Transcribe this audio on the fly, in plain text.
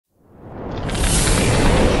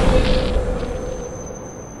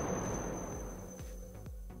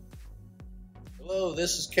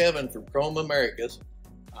This is Kevin from Chrome Americas.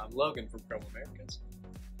 I'm Logan from Chrome Americas.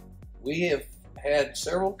 We have had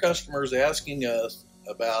several customers asking us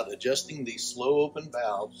about adjusting these slow open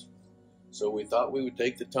valves, so we thought we would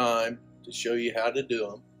take the time to show you how to do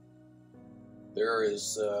them. There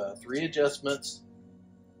is 3 adjustments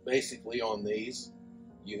basically on these.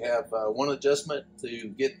 You have one adjustment to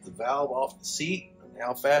get the valve off the seat and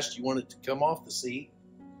how fast you want it to come off the seat.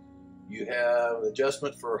 You have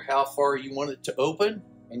adjustment for how far you want it to open,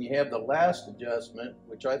 and you have the last adjustment,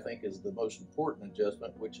 which I think is the most important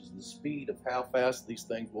adjustment, which is the speed of how fast these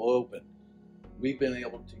things will open. We've been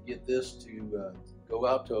able to get this to go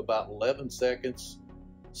out to about 11 seconds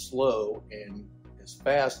slow and as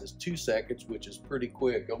fast as 2 seconds, which is pretty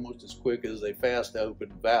quick, almost as quick as a fast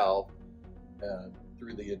open valve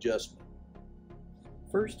through the adjustment.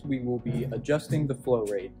 First, we will be adjusting the flow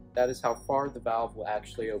rate. That is how far the valve will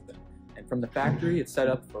actually open. And from the factory, it's set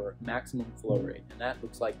up for maximum flow rate, and that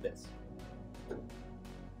looks like this.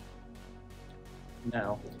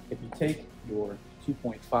 Now, if you take your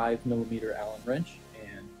 2.5 millimeter Allen wrench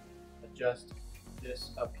and adjust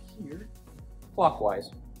this up here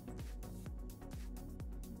clockwise,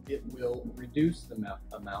 it will reduce the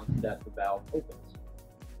amount that the valve opens.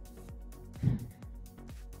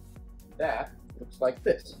 That looks like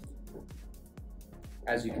this.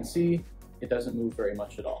 As you can see, it doesn't move very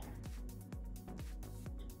much at all.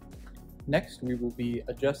 Next, we will be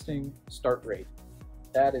adjusting start rate.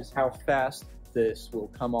 That is how fast this will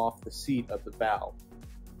come off the seat of the valve.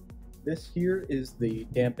 This here is the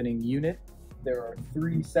dampening unit. There are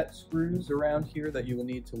 3 set screws around here that you will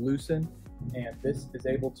need to loosen, and this is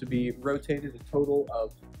able to be rotated a total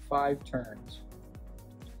of 5 turns.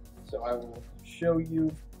 So I will show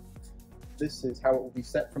you. This is how it will be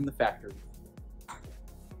set from the factory.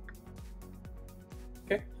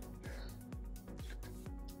 Okay.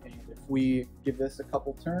 And if we give this a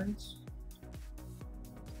couple turns,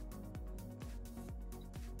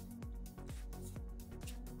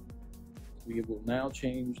 we will now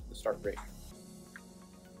change the start rate.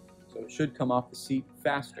 So it should come off the seat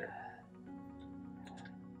faster.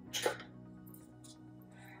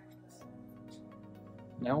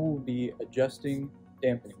 Now we'll be adjusting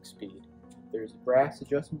dampening speed. There's a brass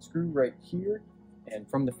adjustment screw right here, and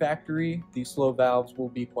from the factory, these slow valves will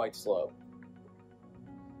be quite slow.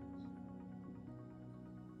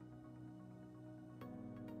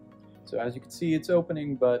 So as you can see, it's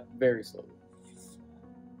opening, but very slowly.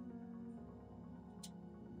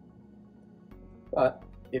 But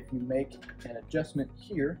if you make an adjustment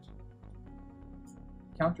here,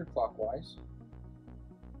 counterclockwise,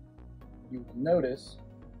 you will notice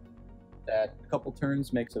that a couple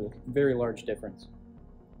turns makes a very large difference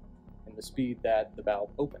in the speed that the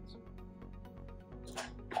valve opens.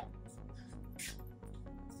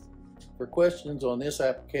 For questions on this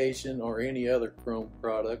application or any other Chrome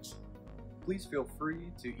products, Please feel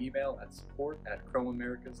free to email at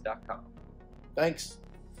support@chromeamericas.com. thanks.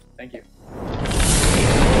 Thank you.